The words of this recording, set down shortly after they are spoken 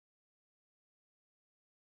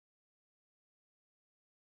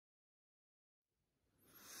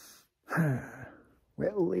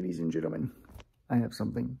Well, ladies and gentlemen, I have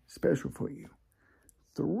something special for you.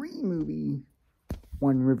 3 movie,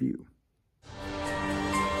 1 review.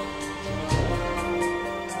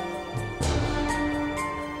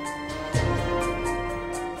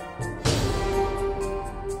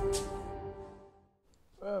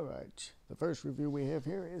 Alright, the first review we have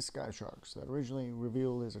here is Sky Sharks, that originally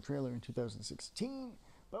revealed as a trailer in 2016,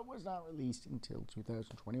 but was not released until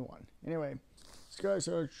 2021. Anyway, Sky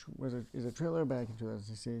Sharks is a trailer back in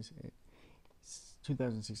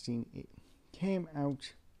 2016. It came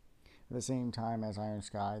out at the same time as Iron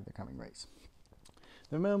Sky: The Coming Race.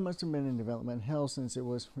 The film must have been in development hell since it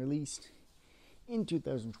was released in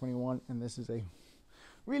 2021, and this is a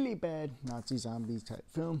really bad Nazi zombies type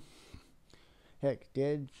film. Heck,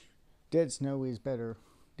 Dead Snow is better.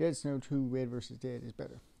 Dead Snow 2 Red vs. Dead is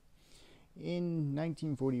better. In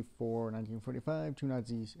 1944-1945, 2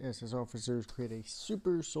 Nazi SS officers create a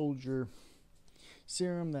super soldier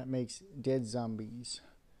serum that makes dead zombies.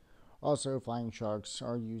 Also, flying sharks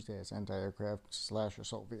are used as anti-aircraft /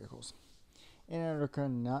 assault vehicles. In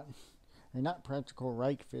Antarctica, a not practical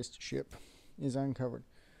Reich Fist ship is uncovered.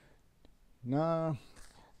 Not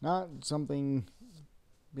something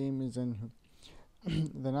Beam is in.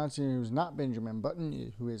 The Nazi who's not Benjamin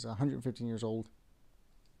Button, who is 115 years old.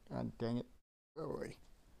 God dang it. Oh, wait.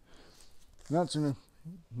 Not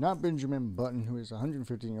Benjamin Button, who is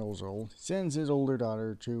 115 years old, sends his older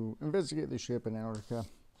daughter to investigate the ship in Antarctica,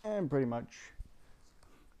 and pretty much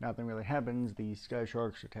nothing really happens. The Sky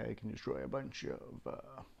Sharks attack and destroy a bunch of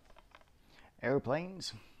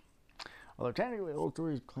airplanes. Although technically, the old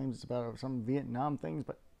story claims it's about some Vietnam things,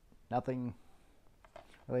 but nothing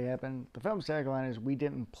really happened. The film's tagline is, "We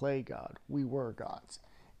didn't play God, we were gods."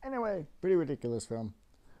 Anyway, pretty ridiculous film.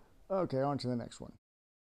 Okay, on to the next one.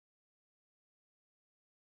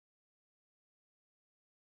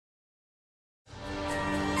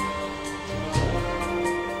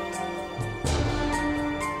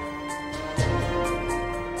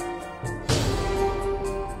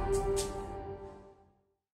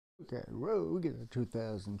 Okay, Rogue is a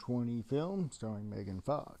 2020 film starring Megan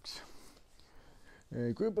Fox.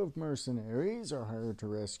 A group of mercenaries are hired to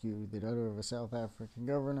rescue the daughter of a South African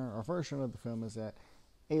governor. Our first shot of the film is at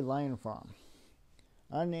a lion farm.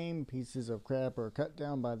 Unnamed pieces of crap are cut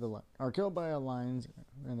down are killed by lions,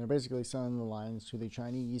 and they're basically selling the lions to the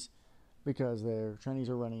Chinese because the Chinese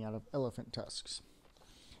are running out of elephant tusks.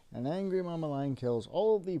 An angry mama lion kills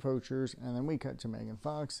all of the poachers, and then we cut to Megan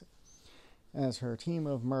Fox as her team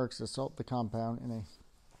of mercs assault the compound in a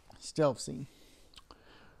stealth scene.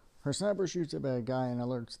 Her sniper shoots a bad guy and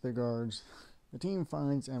alerts the guards. The team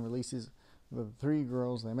finds and releases the 3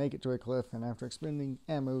 girls. They make it to a cliff, and after expending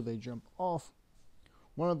ammo, they jump off.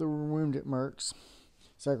 One of the wounded mercs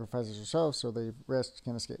sacrifices herself so the rest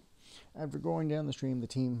can escape. After going down the stream, the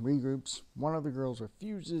team regroups. One of the girls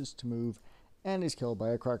refuses to move and is killed by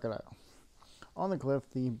a crocodile. On the cliff,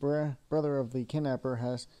 the brother of the kidnapper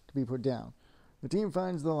has to be put down. The team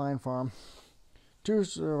finds the lion farm. 2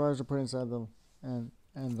 survivors are put inside and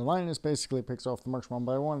the lioness basically picks off the mercs one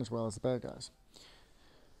by one, as well as the bad guys.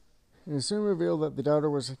 It is soon revealed that the daughter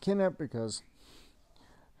was kidnapped because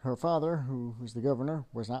her father, who was the governor,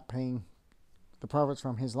 was not paying the profits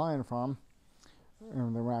from his lion farm,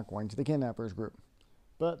 and they were not going to the kidnappers group.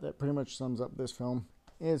 But that pretty much sums up this film.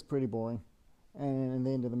 It's pretty boring. And in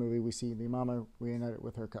the end of the movie, we see the mama reunited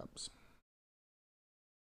with her cubs.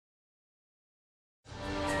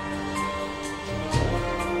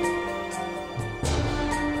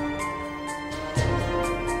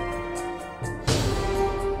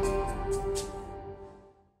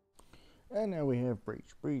 And now we have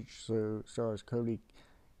Breach. Breach stars Cody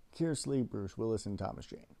Kearsley, Bruce Willis, and Thomas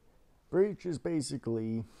Jane. Breach is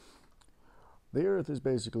basically, the Earth is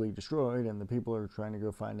basically destroyed, and the people are trying to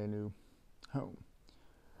go find a new home.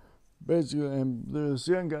 Basically, and this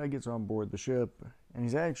young guy gets on board the ship, and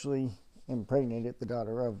he's actually impregnated the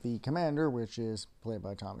daughter of the commander, which is played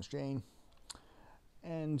by Thomas Jane,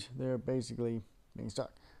 and they're basically being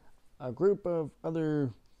stuck. A group of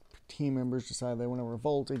other team members decide they want to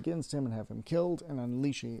revolt against him and have him killed and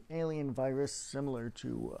unleash an alien virus similar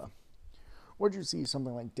to what you see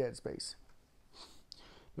something like Dead Space.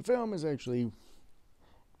 The film is actually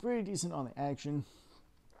pretty decent on the action.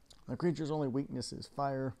 The creature's only weakness is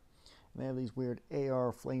fire. They have these weird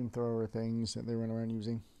AR flamethrower things that they run around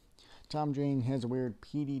using. Tom Jane has a weird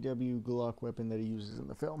PDW Glock weapon that he uses in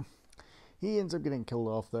the film. He ends up getting killed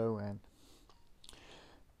off though, and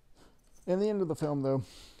in the end of the film though,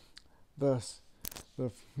 the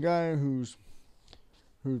guy who's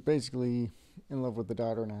basically in love with the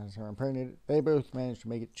daughter and has her impregnated, they both manage to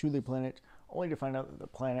make it to the planet only to find out that the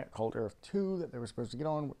planet called Earth 2 that they were supposed to get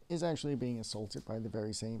on is actually being assaulted by the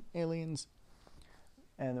very same aliens.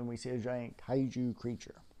 And then we see a giant kaiju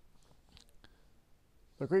creature.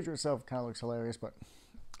 The creature itself kind of looks hilarious, but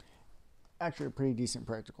actually pretty decent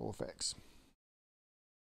practical effects.